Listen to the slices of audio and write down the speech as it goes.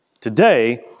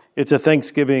Today, it's a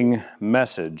Thanksgiving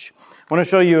message. I want to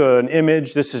show you an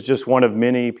image. This is just one of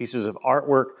many pieces of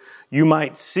artwork you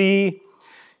might see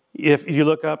if you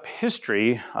look up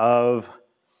history of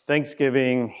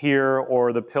Thanksgiving here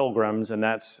or the Pilgrims, and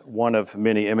that's one of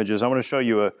many images. I want to show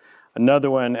you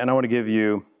another one, and I want to give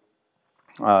you,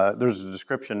 there's a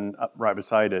description up right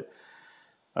beside it.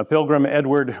 A Pilgrim,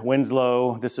 Edward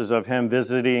Winslow, this is of him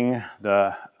visiting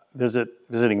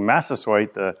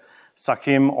Massasoit, the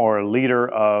Sakim, or leader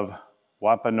of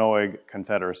Wampanoag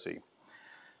Confederacy.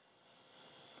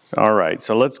 All right,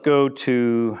 so let's go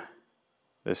to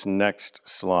this next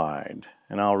slide,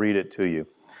 and I'll read it to you.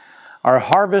 Our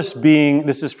harvest being,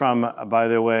 this is from, by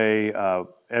the way,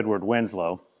 Edward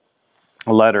Winslow,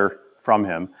 a letter from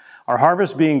him. Our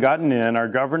harvest being gotten in, our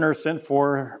governor sent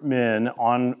for men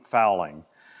on fowling,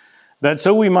 that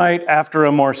so we might, after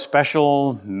a more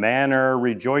special manner,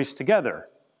 rejoice together.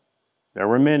 There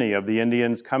were many of the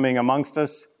Indians coming amongst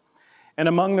us, and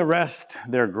among the rest,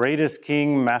 their greatest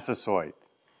king, Massasoit,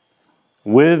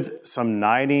 with some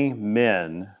 90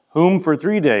 men, whom for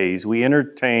 3 days we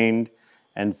entertained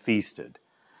and feasted.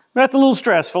 That's a little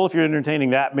stressful if you're entertaining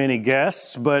that many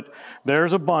guests, but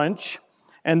there's a bunch.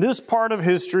 And this part of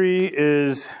history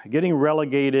is getting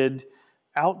relegated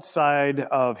outside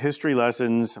of history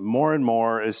lessons more and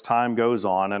more as time goes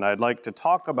on, and I'd like to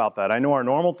talk about that. I know our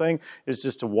normal thing is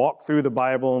just to walk through the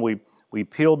Bible, and we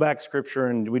peel back Scripture,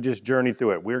 and we just journey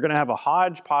through it. We're going to have a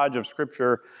hodgepodge of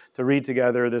Scripture to read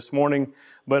together this morning,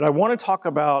 but I want to talk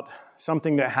about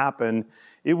something that happened.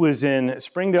 It was in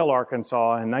Springdale,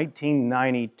 Arkansas in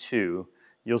 1992.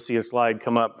 You'll see a slide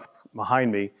come up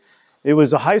behind me. It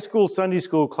was a high school Sunday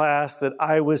school class that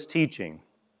I was teaching.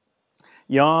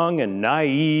 Young and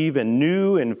naive and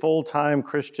new in full-time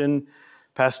Christian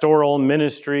pastoral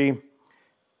ministry,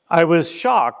 I was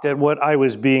shocked at what I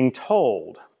was being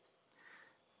told.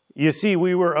 You see,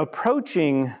 we were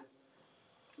approaching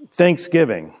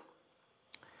Thanksgiving.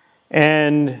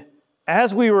 And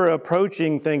as we were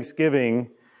approaching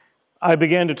Thanksgiving, I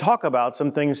began to talk about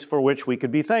some things for which we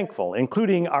could be thankful,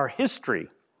 including our history.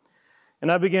 And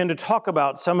I began to talk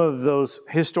about some of those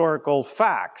historical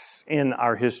facts in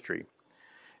our history.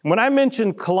 When I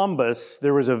mentioned Columbus,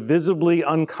 there was a visibly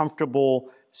uncomfortable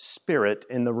spirit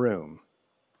in the room,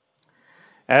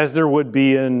 as there would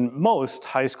be in most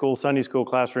high school, Sunday school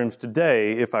classrooms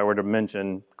today if I were to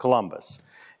mention Columbus,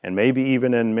 and maybe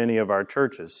even in many of our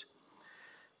churches.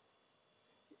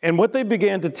 And what they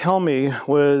began to tell me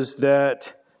was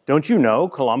that, don't you know,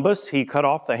 Columbus, he cut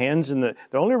off the hands and the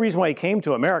only reason why he came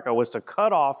to America was to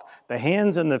cut off the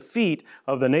hands and the feet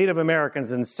of the Native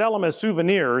Americans and sell them as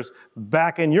souvenirs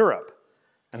back in Europe.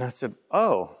 And I said,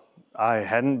 oh, I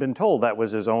hadn't been told that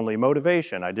was his only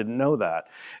motivation. I didn't know that.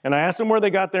 And I asked them where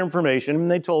they got their information,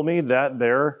 and they told me that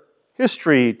their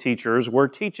history teachers were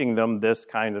teaching them this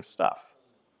kind of stuff.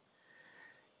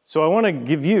 So I want to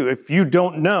give you, if you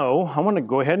don't know, I want to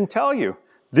go ahead and tell you.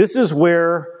 This is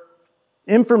where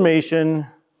information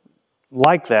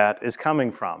like that is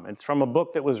coming from. It's from a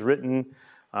book that was written,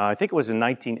 I think it was in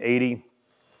 1980,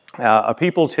 A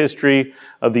People's History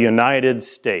of the United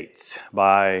States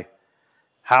by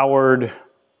Howard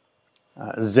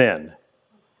Zinn.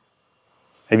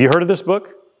 Have you heard of this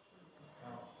book?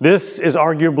 This is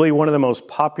arguably one of the most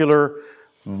popular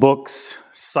books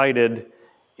cited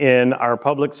in our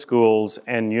public schools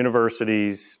and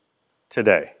universities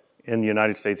today in the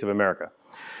United States of America.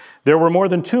 There were more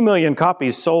than 2 million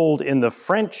copies sold in the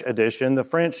French edition. The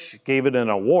French gave it an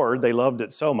award. They loved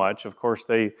it so much. Of course,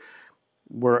 they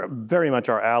were very much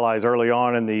our allies early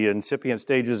on in the incipient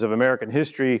stages of American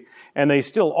history, and they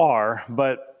still are.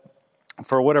 But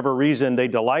for whatever reason, they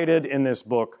delighted in this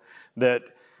book that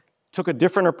took a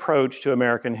different approach to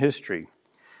American history.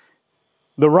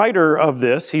 The writer of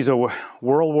this, he's a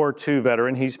World War II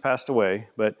veteran. He's passed away,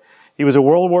 but he was a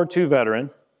World War II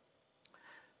veteran.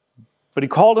 But he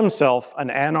called himself an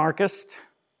anarchist,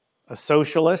 a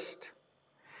socialist.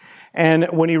 And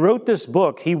when he wrote this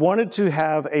book, he wanted to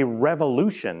have a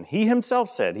revolution. He himself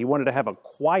said he wanted to have a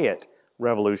quiet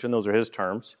revolution. Those are his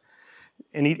terms.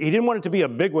 And he didn't want it to be a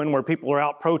big one where people are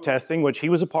out protesting, which he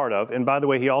was a part of. And by the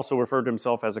way, he also referred to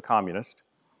himself as a communist.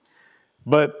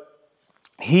 But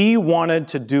he wanted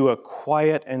to do a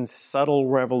quiet and subtle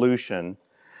revolution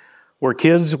where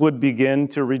kids would begin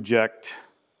to reject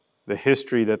the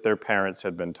history that their parents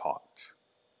had been taught.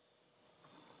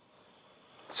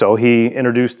 So he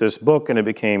introduced this book, and it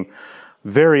became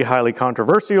very highly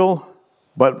controversial,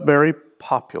 but very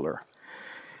popular.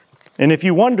 And if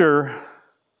you wonder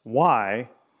why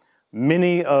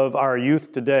many of our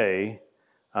youth today,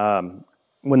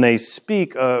 when they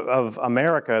speak of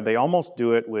America, they almost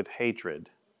do it with hatred.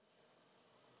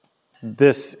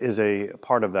 this is a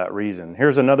part of that reason.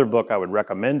 Here's another book I would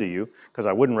recommend to you, because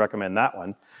I wouldn't recommend that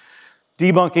one.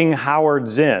 Debunking Howard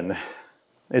Zinn.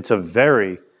 It's a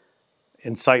very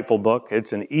insightful book.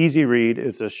 It's an easy read,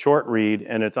 it's a short read,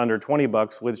 and it's under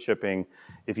 $20 with shipping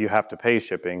if you have to pay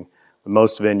shipping,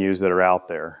 most venues that are out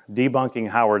there. Debunking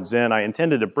Howard Zinn. I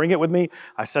intended to bring it with me.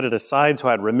 I set it aside so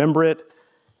I'd remember it.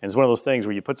 And it's one of those things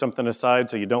where you put something aside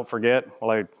so you don't forget. Well,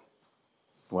 I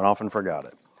went off and forgot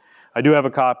it. I do have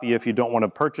a copy. If you don't want to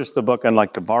purchase the book and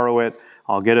like to borrow it,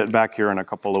 I'll get it back here in a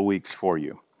couple of weeks for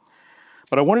you.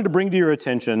 But I wanted to bring to your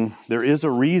attention, there is a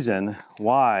reason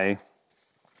why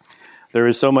there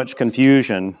is so much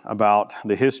confusion about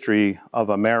the history of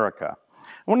America.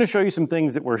 I want to show you some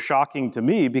things that were shocking to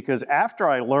me, because after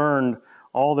I learned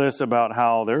all this about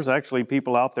how there's actually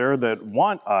people out there that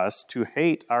want us to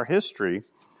hate our history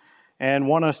and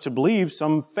want us to believe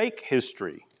some fake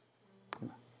history.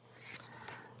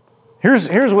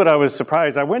 Here's what I was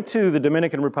surprised. I went to the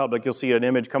Dominican Republic. You'll see an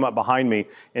image come up behind me.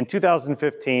 In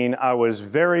 2015, I was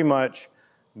very much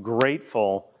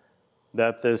grateful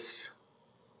that this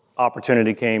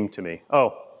opportunity came to me.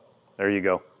 Oh, there you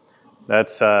go.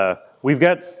 That's we've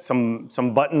got some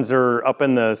buttons are up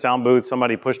in the sound booth.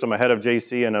 Somebody pushed them ahead of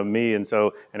JC and of me, and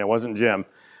it wasn't Jim.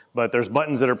 But there's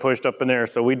buttons that are pushed up in there,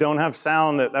 so we don't have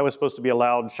sound. That was supposed to be a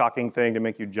loud, shocking thing to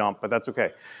make you jump, but that's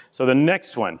okay. So the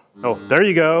next one. Oh, there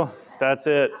you go. That's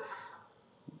it.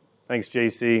 Thanks,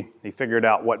 JC. He figured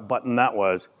out what button that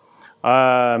was.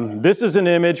 This is an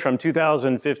image from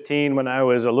 2015 when I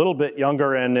was a little bit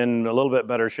younger and in a little bit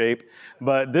better shape.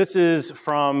 But this is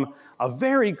from a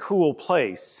very cool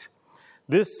place.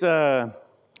 This, I'm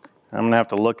going to have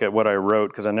to look at what I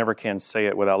wrote because I never can say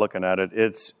it without looking at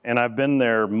it. And I've been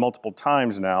there multiple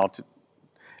times now,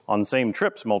 on the same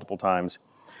trips multiple times.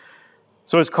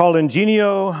 So it's called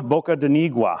Ingenio Boca de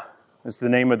Nigua. Is the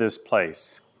name of this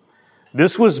place.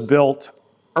 This was built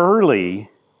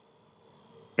early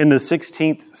in the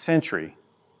 16th century.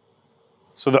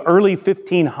 So the early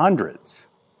 1500s.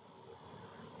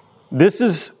 This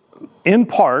is in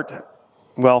part,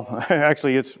 well,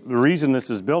 actually it's the reason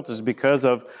this is built is because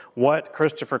of what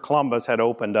Christopher Columbus had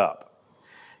opened up.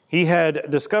 He had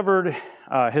discovered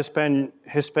Hispaniola,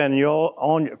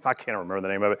 I can't remember the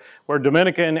name of it, where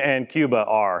Dominican and Cuba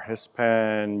are.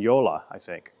 Hispaniola, I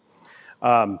think.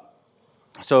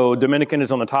 So Dominican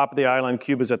is on the top of the island.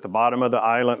 Cuba is at the bottom of the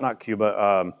island. Not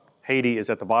Cuba. Haiti is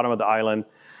at the bottom of the island.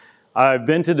 I've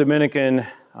been to Dominican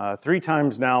 3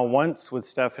 times now, once with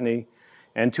Stephanie,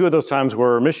 and 2 of those times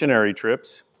were missionary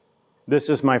trips. This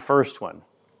is my first one.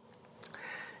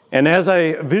 And as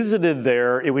I visited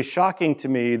there, it was shocking to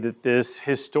me that this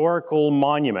historical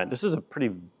monument, this is a pretty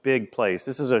big place.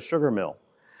 This is a sugar mill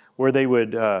where they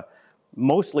would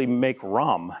mostly make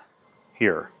rum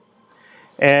here.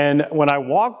 And when I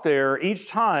walk there, each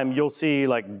time you'll see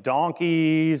like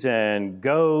donkeys and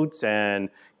goats and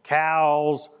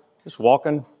cows just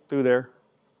walking through there.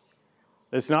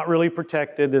 It's not really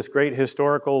protected, this great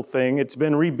historical thing. It's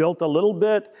been rebuilt a little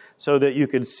bit so that you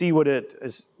could see what it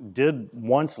did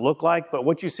once look like. But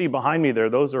what you see behind me there,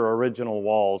 those are original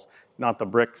walls, not the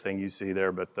brick thing you see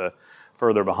there, but the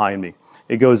further behind me.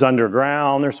 It goes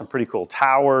underground. There's some pretty cool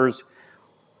towers.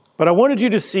 But I wanted you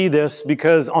to see this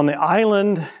because on the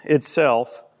island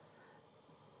itself,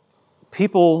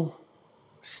 people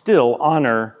still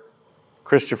honor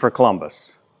Christopher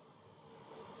Columbus.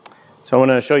 So I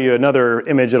want to show you another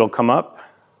image that'll come up.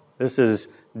 This is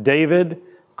David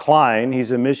Klein.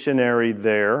 He's a missionary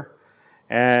there,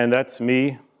 and that's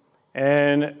me.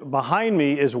 And behind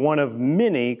me is one of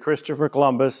many Christopher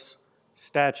Columbus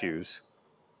statues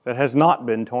that has not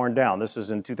been torn down. This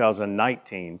is in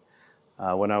 2019.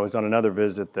 When I was on another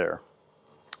visit there.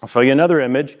 I'll show you another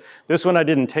image. This one I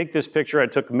didn't take this picture. I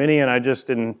took many and I just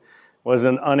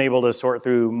wasn't unable to sort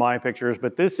through my pictures.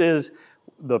 But this is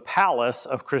the palace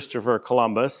of Christopher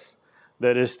Columbus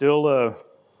that is still a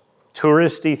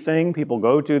touristy thing people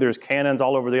go to. There's cannons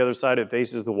all over the other side. It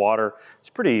faces the water.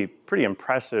 It's pretty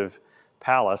impressive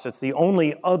palace. It's the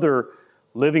only other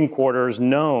living quarters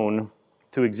known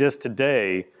to exist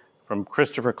today from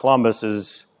Christopher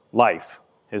Columbus's life.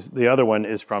 The other one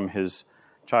is from his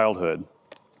childhood.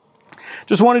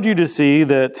 Just wanted you to see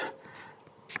that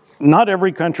not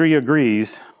every country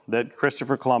agrees that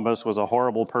Christopher Columbus was a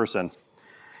horrible person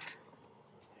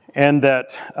and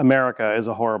that America is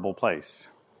a horrible place.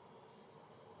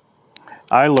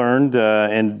 I learned,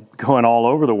 and going all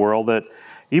over the world, that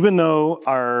even though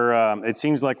it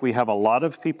seems like we have a lot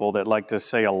of people that like to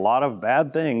say a lot of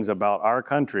bad things about our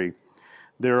country,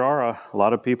 there are a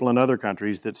lot of people in other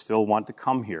countries that still want to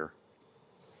come here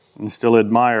and still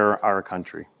admire our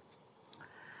country.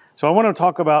 So I want to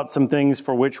talk about some things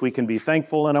for which we can be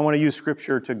thankful, and I want to use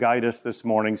Scripture to guide us this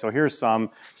morning. So here's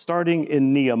some, starting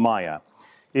in Nehemiah.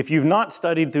 If you've not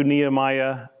studied through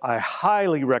Nehemiah, I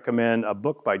highly recommend a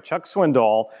book by Chuck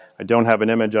Swindoll. I don't have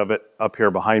an image of it up here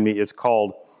behind me. It's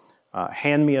called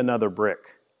Hand Me Another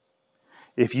Brick.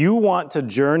 If you want to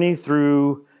journey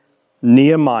through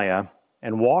Nehemiah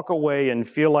and walk away and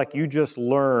feel like you just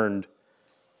learned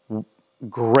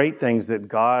great things that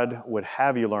God would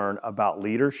have you learn about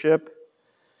leadership,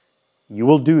 you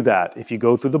will do that if you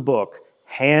go through the book,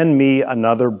 Hand Me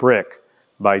Another Brick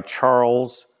by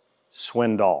Charles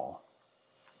Swindoll.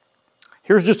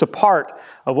 Here's just a part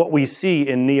of what we see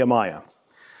in Nehemiah.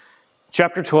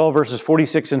 Chapter 12, verses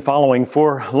 46 and following.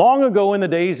 For long ago in the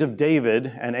days of David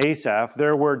and Asaph,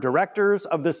 there were directors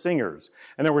of the singers,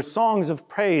 and there were songs of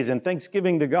praise and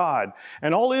thanksgiving to God.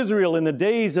 And all Israel in the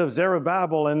days of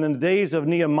Zerubbabel and in the days of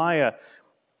Nehemiah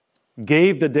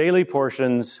gave the daily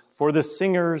portions for the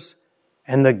singers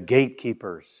and the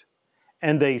gatekeepers.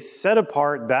 And they set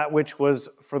apart that which was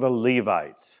for the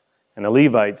Levites. And the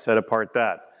Levites set apart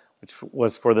that which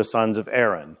was for the sons of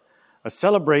Aaron. A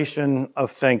celebration of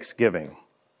thanksgiving.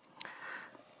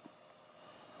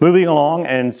 Moving along,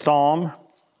 and Psalm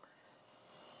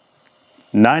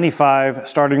 95,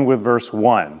 starting with verse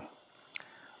 1.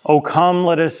 O come,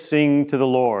 let us sing to the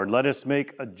Lord. Let us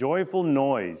make a joyful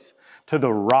noise to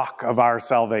the rock of our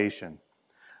salvation.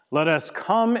 Let us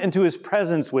come into his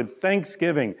presence with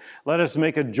thanksgiving. Let us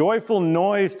make a joyful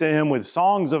noise to him with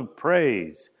songs of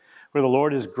praise. For the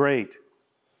Lord is great,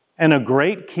 and a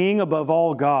great king above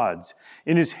all gods.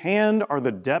 In his hand are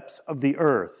the depths of the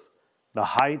earth. The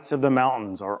heights of the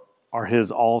mountains are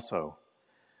his also.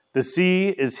 The sea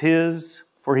is his,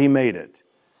 for he made it,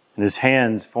 and his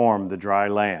hands formed the dry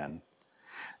land.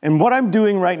 And what I'm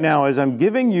doing right now is I'm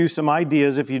giving you some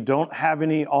ideas. If you don't have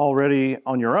any already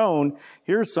on your own,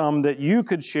 here's some that you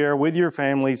could share with your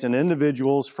families and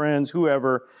individuals, friends,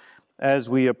 whoever, as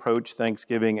we approach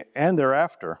Thanksgiving and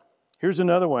thereafter. Here's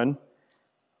another one.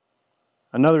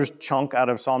 Another chunk out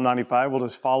of Psalm 95. We'll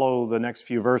just follow the next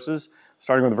few verses,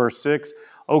 starting with verse 6.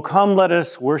 O come, let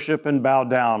us worship and bow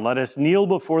down. Let us kneel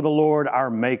before the Lord our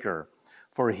Maker.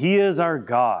 For he is our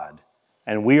God,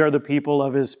 and we are the people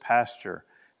of his pasture,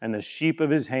 and the sheep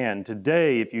of his hand.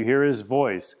 Today, if you hear his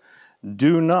voice,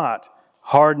 do not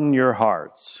harden your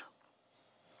hearts.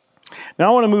 Now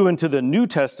I want to move into the New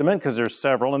Testament, because there's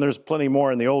several, and there's plenty more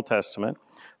in the Old Testament.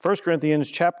 1 Corinthians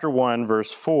chapter 1,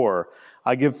 verse 4.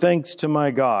 I give thanks to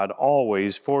my God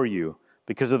always for you,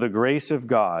 because of the grace of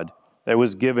God that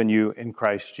was given you in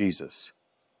Christ Jesus.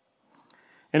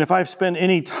 And if I've spent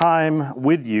any time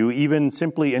with you, even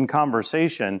simply in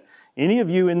conversation, any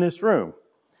of you in this room,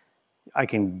 I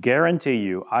can guarantee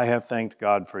you I have thanked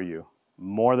God for you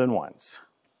more than once.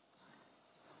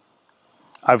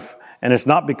 And it's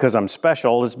not because I'm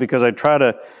special, it's because I try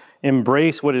to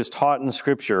embrace what is taught in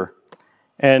Scripture.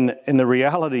 And the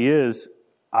reality is,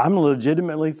 I'm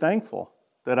legitimately thankful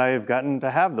that I have gotten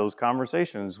to have those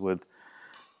conversations with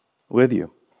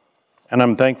you. And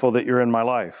I'm thankful that you're in my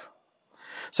life.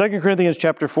 2 Corinthians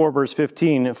chapter 4, verse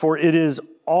 15, for it is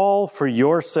all for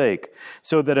your sake,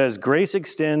 so that as grace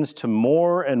extends to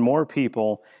more and more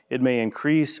people, it may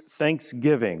increase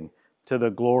thanksgiving to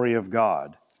the glory of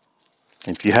God.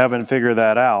 If you haven't figured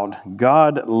that out,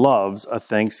 God loves a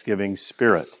thanksgiving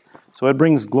spirit. So it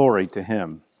brings glory to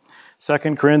him. 2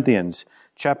 Corinthians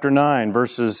chapter 9,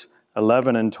 verses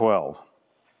 11 and 12.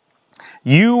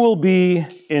 You will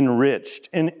be enriched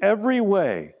in every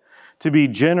way, to be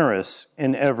generous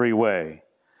in every way,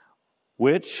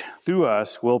 which through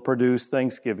us will produce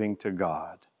thanksgiving to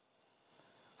God.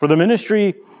 For the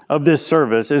ministry of this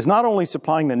service is not only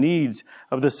supplying the needs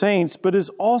of the saints, but is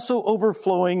also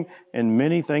overflowing in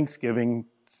many thanksgivings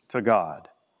to God.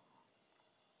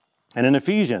 And in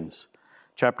Ephesians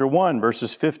chapter 1,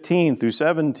 verses 15 through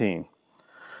 17,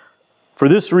 for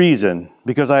this reason,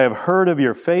 because I have heard of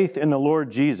your faith in the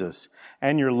Lord Jesus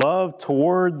and your love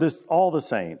toward all the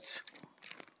saints,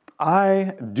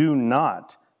 I do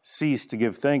not cease to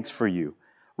give thanks for you,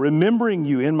 remembering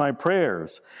you in my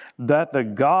prayers, that the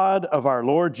God of our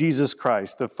Lord Jesus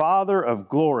Christ, the Father of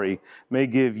glory, may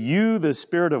give you the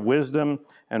spirit of wisdom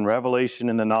and revelation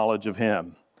in the knowledge of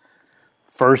him.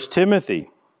 1 Timothy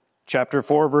chapter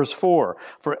 4, verse 4,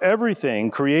 for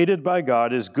everything created by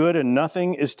God is good, and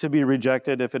nothing is to be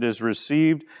rejected if it is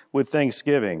received with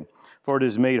thanksgiving, for it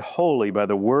is made holy by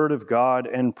the word of God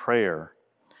and prayer.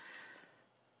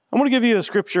 I'm going to give you a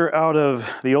scripture out of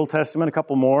the Old Testament, a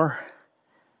couple more.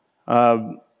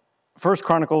 1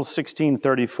 Chronicles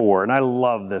 16:34, and I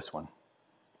love this one.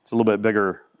 It's a little bit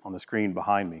bigger on the screen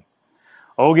behind me.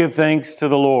 Oh, give thanks to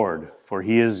the Lord, for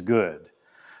he is good,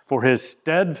 for his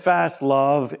steadfast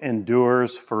love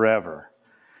endures forever.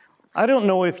 I don't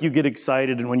know if you get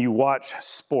excited when you watch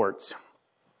sports,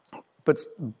 but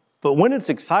when it's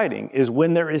exciting is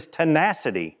when there is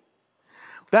tenacity.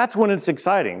 That's when it's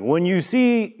exciting. When you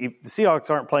see, the Seahawks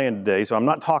aren't playing today, so I'm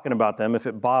not talking about them. If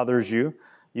it bothers you,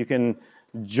 you can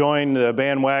join the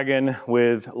bandwagon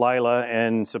with Lila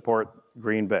and support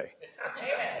Green Bay.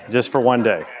 Just for one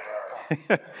day.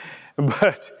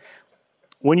 But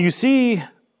when you see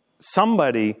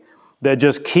somebody that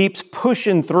just keeps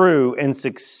pushing through and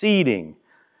succeeding,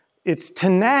 it's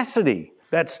tenacity,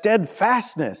 that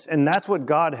steadfastness, and that's what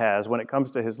God has when it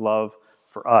comes to his love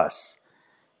for us.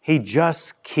 He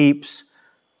just keeps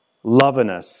loving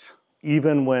us,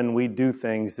 even when we do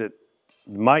things that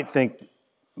you might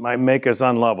make us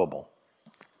unlovable.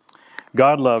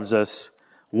 God loves us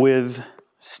with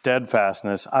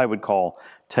steadfastness, I would call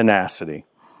tenacity.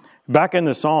 Back in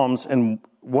the Psalms, in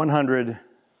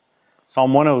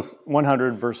Psalm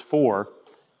 100, verse 4,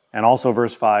 and also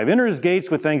verse 5, enter his gates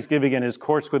with thanksgiving and his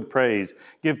courts with praise.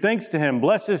 Give thanks to him,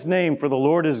 bless his name, for the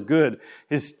Lord is good.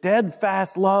 His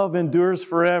steadfast love endures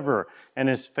forever, and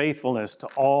his faithfulness to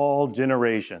all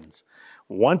generations.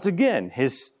 Once again,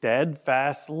 his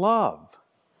steadfast love.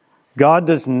 God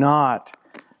does not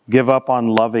give up on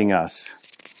loving us.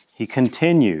 He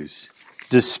continues.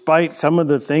 Despite some of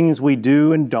the things we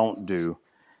do and don't do,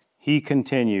 he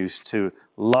continues to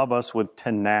love us with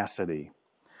tenacity.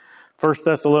 1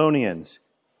 Thessalonians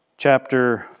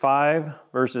chapter 5,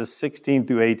 verses 16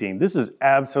 through 18. This is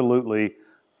absolutely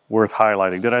worth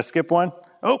highlighting. Did I skip one?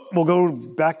 Oh, we'll go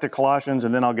back to Colossians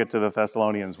and then I'll get to the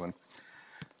Thessalonians one.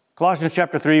 Colossians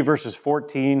chapter 3, verses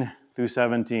 14 through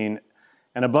 17.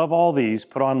 And above all these,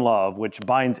 put on love, which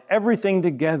binds everything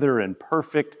together in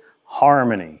perfect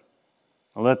harmony.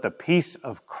 And let the peace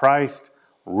of Christ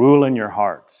rule in your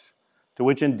hearts, to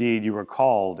which indeed you were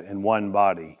called in one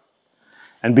body.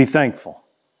 And be thankful.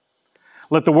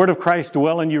 Let the word of Christ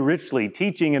dwell in you richly,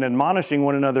 teaching and admonishing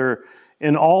one another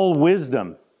in all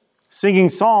wisdom, singing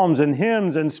psalms and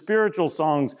hymns and spiritual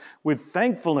songs with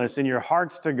thankfulness in your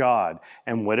hearts to God.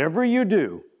 And whatever you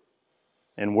do,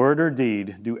 in word or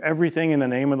deed, do everything in the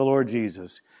name of the Lord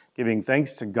Jesus, giving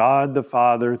thanks to God the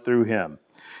Father through him.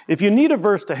 If you need a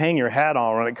verse to hang your hat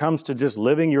on when it comes to just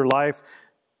living your life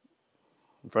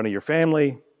in front of your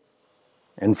family,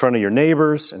 in front of your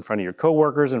neighbors, in front of your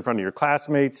coworkers, in front of your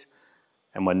classmates,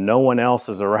 and when no one else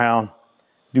is around,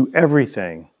 do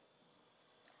everything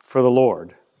for the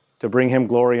Lord to bring him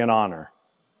glory and honor.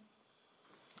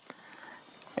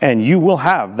 And you will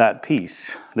have that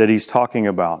peace that he's talking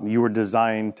about, you were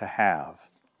designed to have.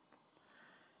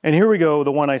 And here we go,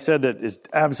 the one I said that is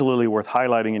absolutely worth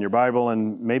highlighting in your Bible,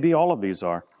 and maybe all of these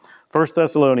are. 1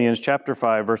 Thessalonians chapter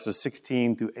 5, verses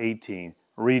 16 through 18.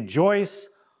 Rejoice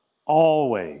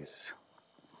always.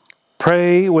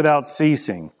 Pray without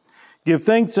ceasing. Give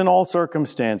thanks in all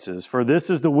circumstances, for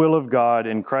this is the will of God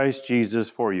in Christ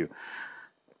Jesus for you.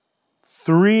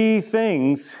 3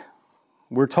 things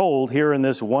we're told here in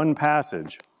this one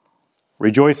passage.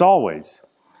 Rejoice always.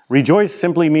 Rejoice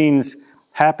simply means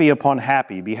happy upon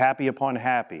happy, be happy upon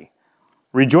happy.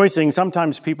 Rejoicing,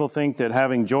 sometimes people think that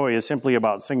having joy is simply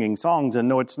about singing songs, and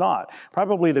no, it's not.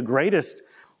 Probably the greatest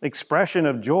expression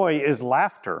of joy is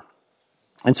laughter.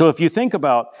 And so if you think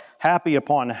about happy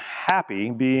upon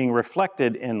happy being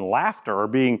reflected in laughter or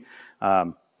being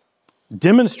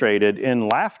demonstrated in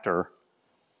laughter,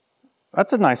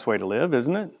 that's a nice way to live,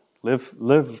 isn't it?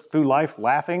 Live through life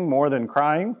laughing more than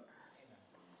crying.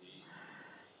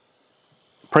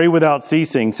 Pray without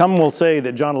ceasing. Some will say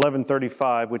that John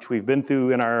 11:35, which we've been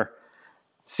through in our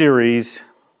series,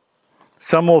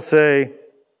 some will say,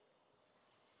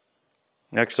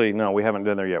 actually, no, we haven't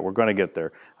been there yet. We're going to get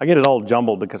there. I get it all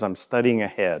jumbled because I'm studying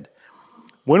ahead.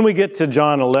 When we get to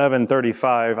John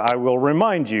 11:35, I will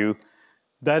remind you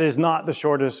that is not the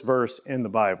shortest verse in the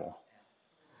Bible.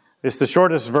 It's the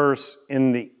shortest verse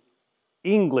in the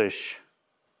English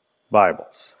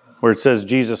Bibles, where it says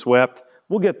Jesus wept.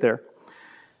 We'll get there.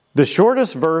 The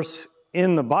shortest verse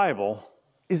in the Bible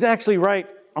is actually right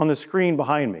on the screen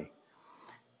behind me.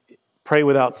 Pray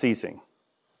without ceasing.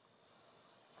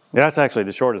 That's actually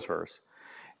the shortest verse.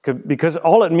 Because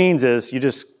all it means is you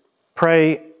just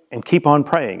pray and keep on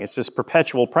praying. It's just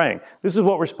perpetual praying. This is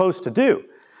what we're supposed to do.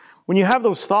 When you have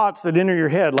those thoughts that enter your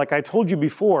head, like I told you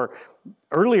before,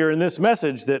 earlier in this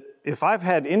message, that if I've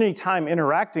had any time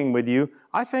interacting with you,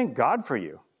 I thank God for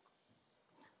you.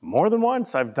 More than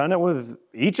once, I've done it with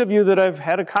each of you that I've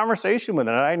had a conversation with,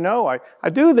 and I know I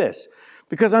do this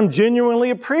because I'm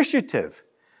genuinely appreciative.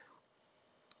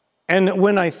 And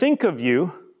when I think of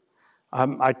you,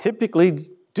 I typically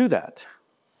do that.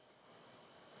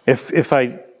 If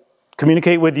I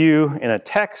communicate with you in a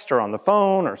text or on the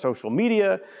phone or social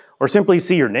media, or simply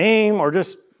see your name or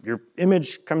just your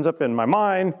image comes up in my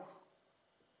mind,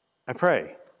 I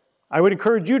pray. I would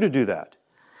encourage you to do that.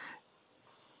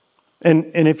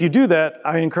 And if you do that,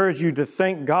 I encourage you to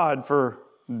thank God for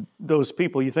those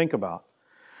people you think about.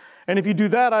 And if you do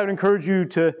that, I would encourage you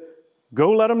to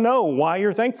go let them know why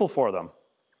you're thankful for them.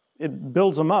 It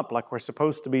builds them up like we're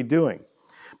supposed to be doing.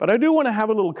 But I do want to have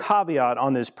a little caveat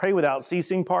on this pray without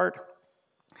ceasing part.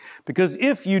 Because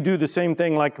if you do the same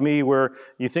thing like me, where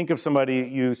you think of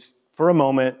somebody, for a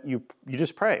moment, you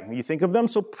just pray. You think of them,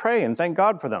 so pray and thank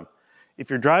God for them. If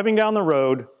you're driving down the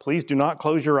road, please do not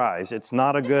close your eyes. It's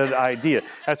not a good idea.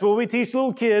 That's what we teach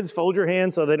little kids. Fold your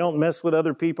hands so they don't mess with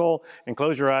other people, and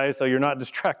close your eyes so you're not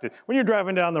distracted. When you're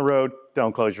driving down the road,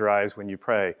 don't close your eyes when you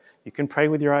pray. You can pray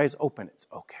with your eyes open. It's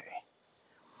okay.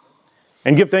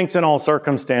 And give thanks in all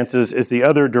circumstances is the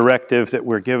other directive that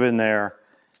we're given there.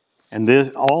 And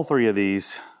all three of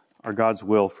these are God's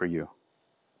will for you.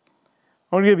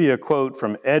 I want to give you a quote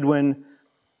from Edwin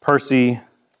Percy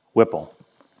Whipple.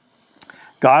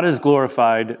 God is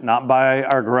glorified not by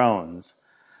our groans,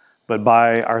 but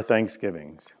by our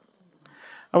thanksgivings.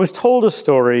 I was told a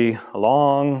story a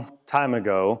long time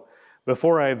ago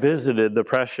before I visited the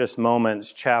Precious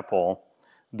Moments Chapel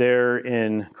there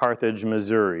in Carthage,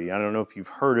 Missouri. I don't know if you've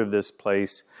heard of this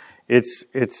place. It's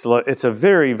a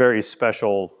very, very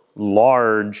special,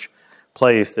 large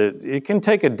place that it can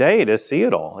take a day to see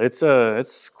it all.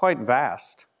 It's quite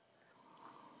vast.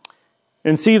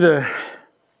 And see the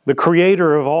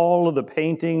creator of all of the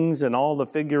paintings and all the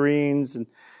figurines, and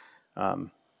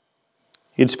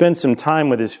he'd spent some time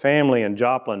with his family in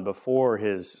Joplin before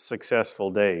his successful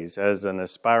days. As an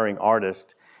aspiring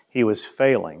artist, he was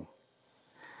failing.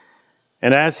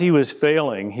 And as he was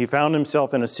failing, he found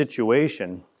himself in a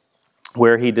situation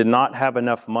where he did not have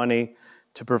enough money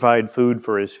to provide food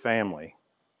for his family.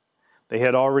 They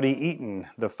had already eaten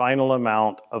the final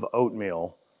amount of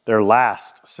oatmeal, their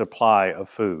last supply of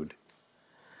food.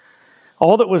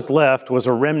 All that was left was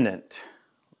a remnant,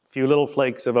 a few little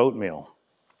flakes of oatmeal.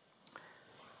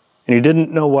 And he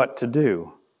didn't know what to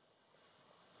do.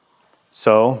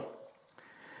 So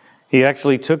he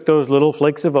actually took those little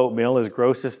flakes of oatmeal, as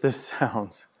gross as this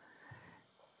sounds,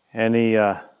 and he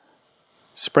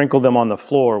sprinkled them on the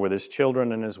floor with his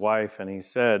children and his wife, and he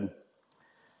said,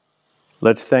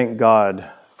 "Let's thank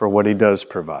God for what he does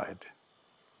provide,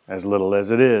 as little as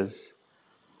it is."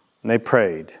 And they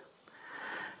prayed.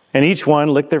 And each one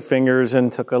licked their fingers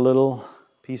and took a little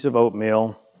piece of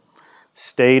oatmeal,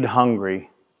 stayed hungry.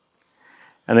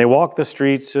 And they walked the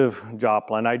streets of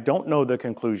Joplin. I don't know the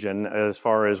conclusion as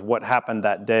far as what happened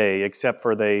that day, except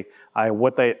for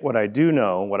what I do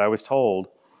know, what I was told,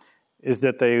 is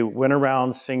that they went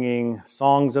around singing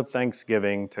songs of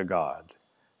thanksgiving to God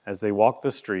as they walked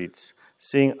the streets,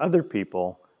 seeing other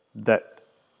people that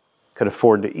could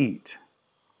afford to eat.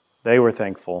 They were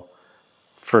thankful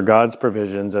for God's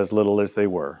provisions, as little as they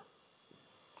were.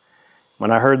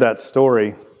 When I heard that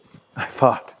story, I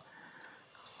thought,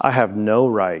 I have no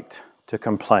right to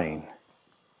complain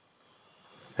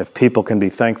if people can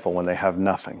be thankful when they have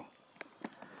nothing.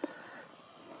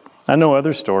 I know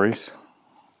other stories.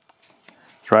 I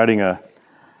was writing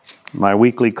my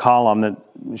weekly column that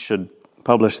should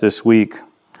publish this week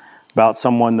about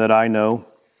someone that I know.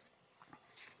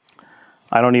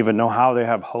 I don't even know how they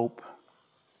have hope.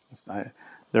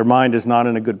 Their mind is not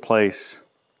in a good place.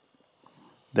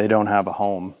 They don't have a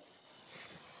home.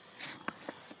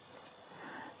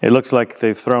 It looks like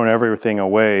they've thrown everything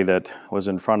away that was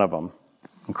in front of them.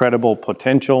 Incredible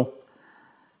potential,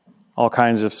 all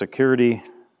kinds of security.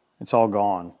 It's all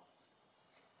gone.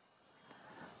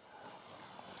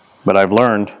 But I've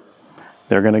learned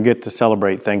they're going to get to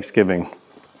celebrate Thanksgiving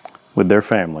with their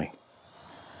family.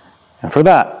 And for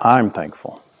that, I'm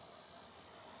thankful.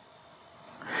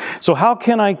 So how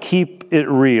can I keep it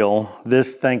real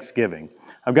this Thanksgiving?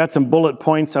 I've got some bullet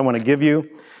points I want to give you.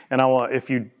 And if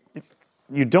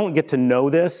you don't get to know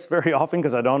this very often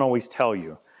because I don't always tell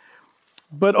you.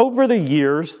 But over the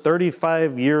years,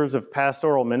 35 years of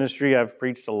pastoral ministry, I've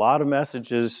preached a lot of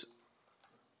messages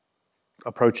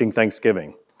approaching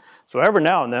Thanksgiving. So every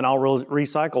now and then I'll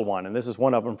recycle one, and this is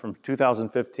one of them from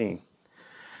 2015.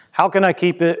 How can I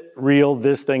keep it real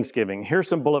this Thanksgiving? Here's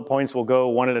some bullet points. We'll go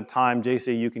one at a time.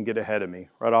 JC, you can get ahead of me.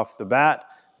 Right off the bat,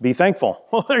 be thankful.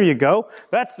 Well, there you go.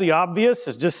 That's the obvious.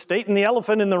 It's just stating the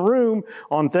elephant in the room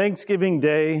on Thanksgiving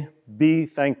Day. Be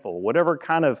thankful. Whatever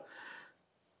kind of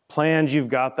plans you've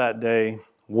got that day,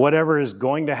 whatever is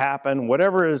going to happen,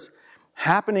 whatever is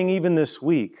happening even this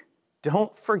week,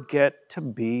 don't forget to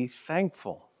be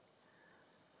thankful.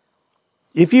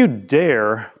 If you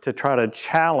dare to try to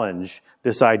challenge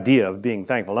this idea of being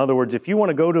thankful, in other words, if you want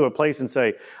to go to a place and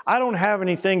say, I don't have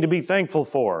anything to be thankful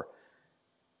for,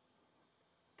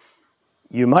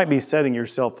 you might be setting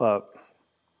yourself up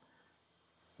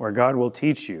where God will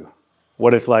teach you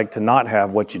what it's like to not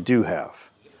have what you do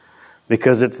have.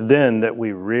 Because it's then that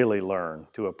we really learn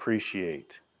to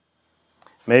appreciate.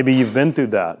 Maybe you've been through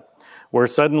that, where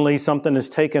suddenly something is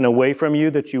taken away from you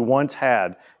that you once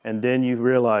had, and then you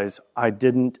realize, I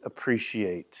didn't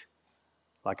appreciate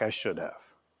like I should have.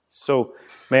 So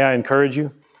may I encourage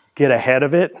you, get ahead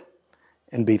of it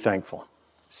and be thankful.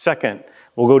 Second,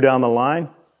 we'll go down the line.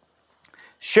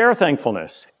 Share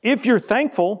thankfulness. If you're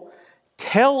thankful,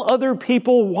 tell other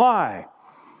people why.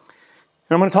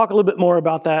 And I'm going to talk a little bit more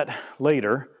about that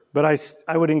later, but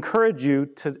I would encourage you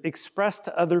to express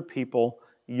to other people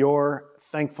your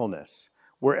thankfulness.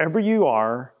 Wherever you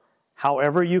are,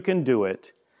 however you can do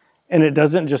it, and it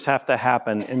doesn't just have to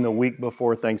happen in the week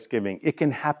before Thanksgiving. It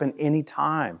can happen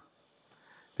anytime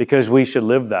because we should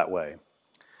live that way.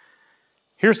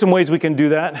 Here's some ways we can do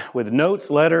that with notes,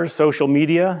 letters, social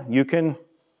media. You can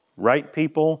write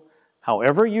people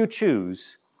however you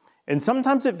choose. And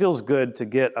sometimes it feels good to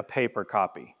get a paper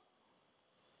copy.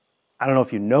 I don't know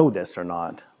if you know this or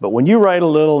not, but when you write a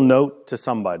little note to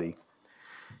somebody,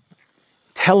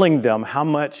 telling them how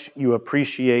much you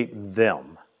appreciate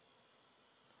them,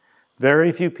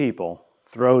 very few people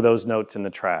throw those notes in the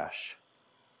trash.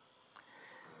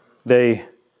 They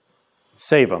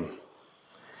save them.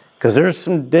 Because there's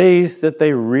some days that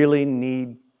they really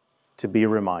need to be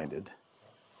reminded.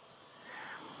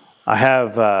 I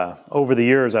have, over the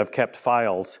years, I've kept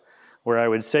files where I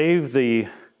would save the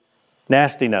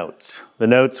nasty notes, the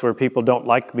notes where people don't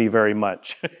like me very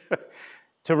much,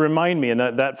 to remind me. And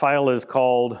that file is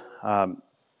called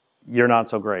You're Not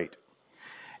So Great.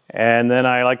 And then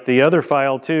I like the other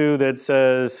file, too, that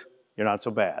says You're Not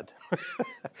So Bad.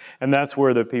 And that's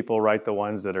where the people write the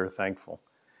ones that are thankful.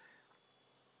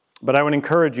 But I would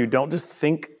encourage you, don't just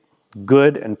think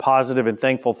good and positive and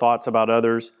thankful thoughts about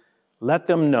others. Let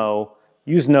them know.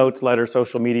 Use notes, letters,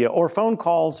 social media, or phone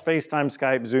calls, FaceTime,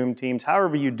 Skype, Zoom, Teams,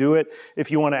 however you do it.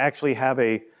 If you want to actually have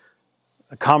a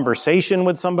conversation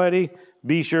with somebody,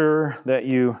 be sure that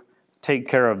you take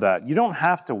care of that. You don't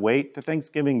have to wait to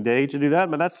Thanksgiving Day to do that,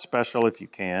 but that's special if you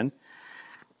can.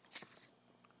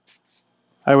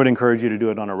 I would encourage you to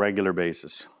do it on a regular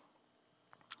basis.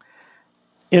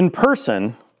 In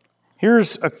person,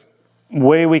 here's a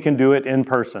way we can do it in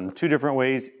person. Two different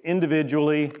ways.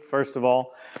 Individually, first of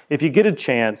all, if you get a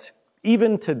chance,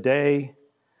 even today,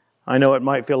 I know it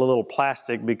might feel a little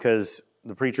plastic because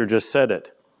the preacher just said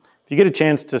it. If you get a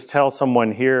chance to tell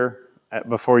someone here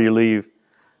before you leave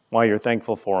why you're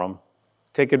thankful for them,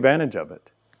 take advantage of it.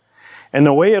 And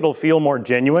the way it'll feel more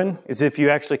genuine is if you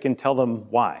actually can tell them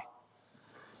why.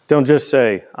 Don't just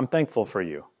say, I'm thankful for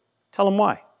you. Tell them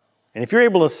why. And if you're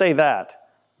able to say that,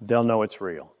 they'll know it's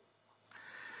real.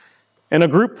 And a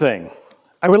group thing.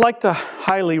 I would like to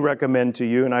highly recommend to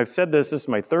you, and I've said this is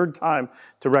my third time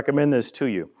to recommend this to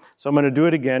you. So I'm going to do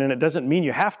it again, and it doesn't mean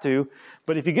you have to,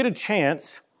 but if you get a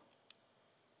chance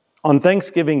on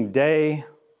Thanksgiving Day,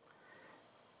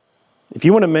 if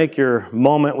you want to make your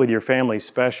moment with your family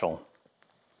special,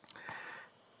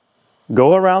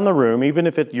 go around the room, even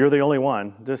if you're the only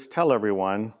one, just tell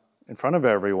everyone, in front of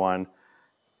everyone,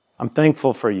 I'm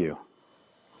thankful for you.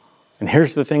 And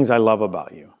here's the things I love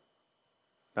about you.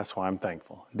 That's why I'm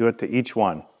thankful. Do it to each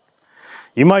one.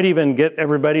 You might even get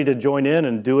everybody to join in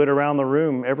and do it around the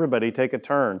room. Everybody take a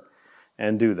turn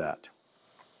and do that.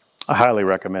 I highly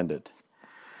recommend it.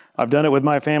 I've done it with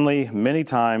my family many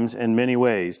times in many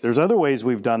ways. There's other ways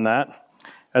we've done that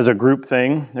as a group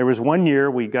thing. There was one year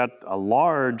we got a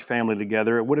large family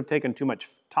together. It would have taken too much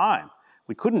time.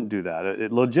 We couldn't do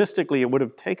that. Logistically, it would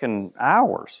have taken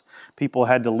hours. People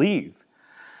had to leave.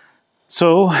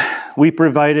 So we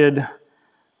provided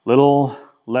little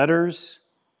letters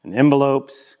and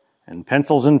envelopes and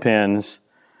pencils and pens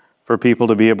for people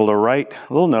to be able to write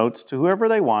little notes to whoever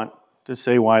they want to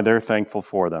say why they're thankful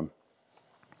for them.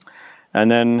 And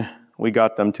then we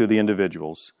got them to the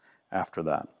individuals after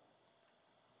that.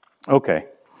 Okay,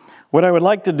 what I would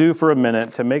like to do for a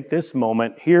minute to make this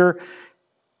moment here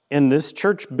in this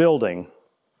church building,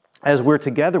 as we're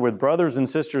together with brothers and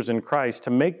sisters in Christ, to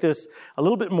make this a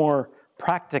little bit more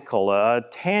practical, a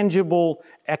tangible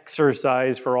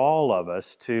exercise for all of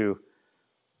us to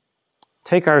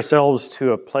take ourselves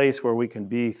to a place where we can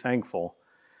be thankful.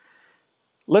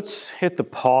 Let's hit the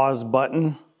pause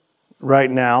button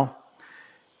right now.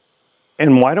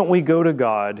 And why don't we go to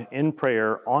God in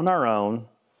prayer on our own,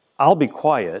 I'll be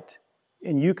quiet,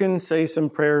 and you can say some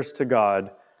prayers to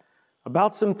God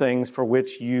about some things for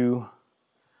which you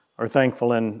are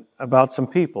thankful and about some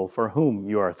people for whom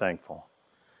you are thankful.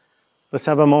 Let's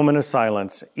have a moment of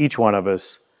silence. Each one of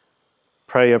us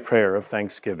pray a prayer of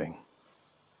thanksgiving.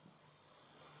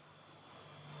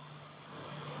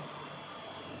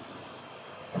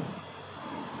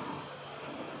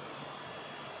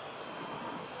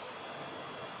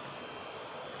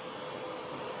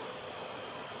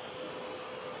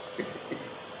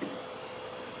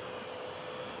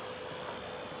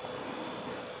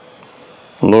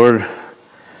 Lord,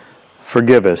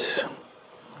 forgive us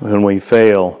when we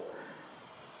fail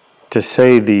to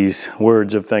say these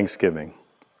words of thanksgiving.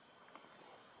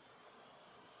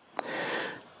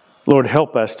 Lord,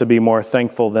 help us to be more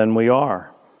thankful than we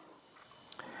are.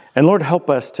 And Lord, help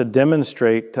us to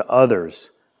demonstrate to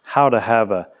others how to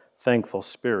have a thankful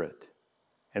spirit.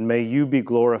 And may you be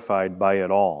glorified by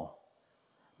it all.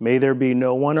 May there be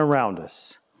no one around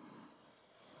us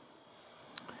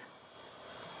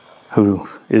who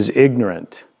is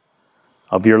ignorant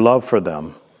of your love for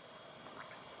them.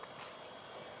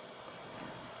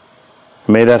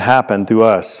 May that happen through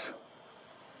us.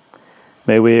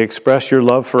 May we express your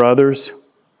love for others,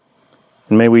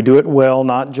 and may we do it well,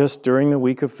 not just during the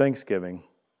week of Thanksgiving,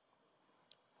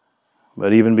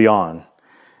 but even beyond.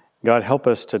 God, help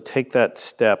us to take that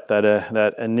step,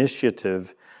 that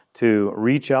initiative to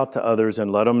reach out to others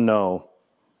and let them know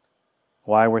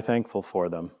why we're thankful for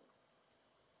them.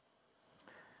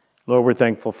 Lord, we're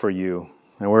thankful for you,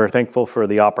 and we're thankful for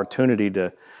the opportunity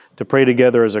to pray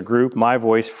together as a group, my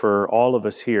voice for all of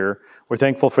us here. We're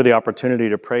thankful for the opportunity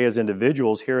to pray as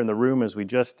individuals here in the room as we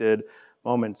just did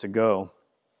moments ago.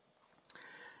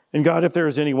 And God, if there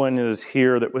is anyone who is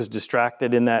here that was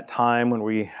distracted in that time when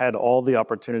we had all the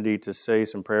opportunity to say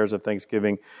some prayers of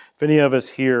thanksgiving, if any of us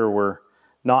here were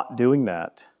not doing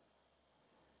that,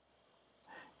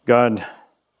 God,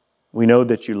 we know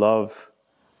that you love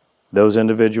those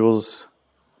individuals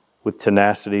with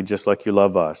tenacity just like you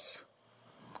love us.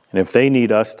 And if they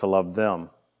need us to love them,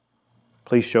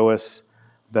 please show us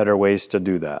better ways to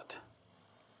do that.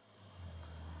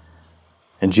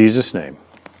 In Jesus' name,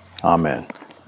 amen.